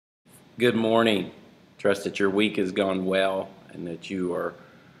Good morning. Trust that your week has gone well and that you are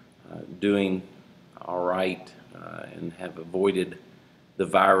doing all right and have avoided the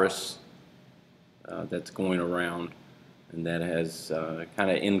virus that's going around and that has kind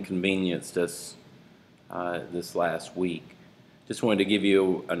of inconvenienced us this last week. Just wanted to give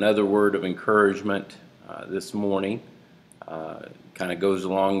you another word of encouragement this morning. Kind of goes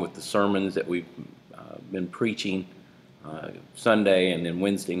along with the sermons that we've been preaching Sunday and then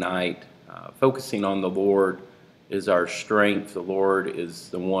Wednesday night. Focusing on the Lord is our strength. The Lord is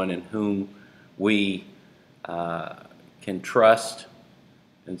the one in whom we can trust.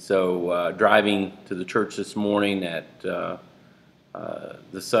 And so driving to the church this morning the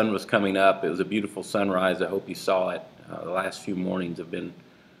sun was coming up. It was a beautiful sunrise. I hope you saw it. The last few mornings have been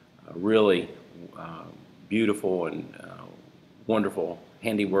really beautiful and wonderful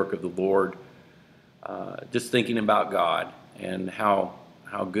handiwork of the Lord. Just thinking about God and how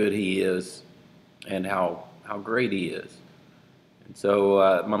good He is and how great He is. And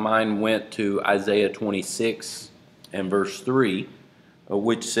so my mind went to Isaiah 26 and verse 3,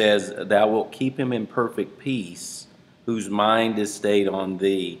 which says, "Thou wilt keep him in perfect peace, whose mind is stayed on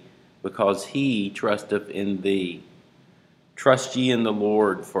thee, because he trusteth in thee. Trust ye in the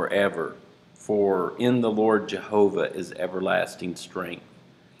Lord forever, for in the Lord Jehovah is everlasting strength."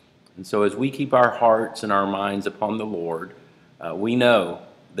 And so as we keep our hearts and our minds upon the Lord, we know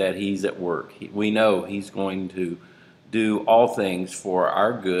that He's at work. We know He's going to do all things for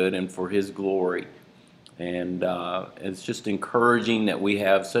our good and for His glory. And it's just encouraging that we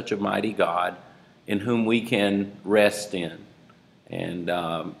have such a mighty God in whom we can rest in. And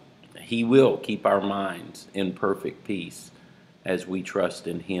He will keep our minds in perfect peace as we trust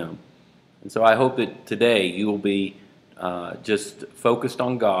in Him. And so I hope that today you will be just focused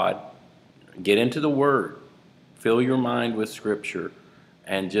on God. Get into the Word. Fill your mind with Scripture.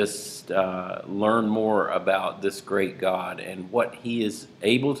 And just learn more about this great God and what He is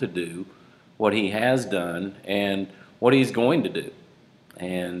able to do, what He has done, and what He's going to do.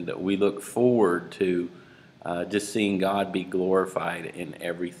 And we look forward to just seeing God be glorified in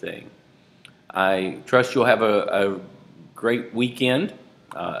everything. I trust you'll have a great weekend.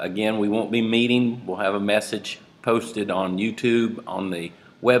 Again, we won't be meeting. We'll have a message posted on YouTube, on the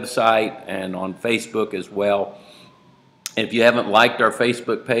website, and on Facebook as well. If you haven't liked our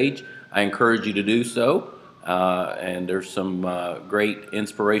Facebook page, I encourage you to do so. And there's some great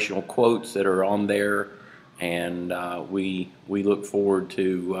inspirational quotes that are on there. And we look forward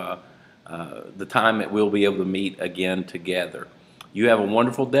to the time that we'll be able to meet again together. You have a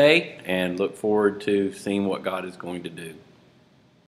wonderful day and look forward to seeing what God is going to do.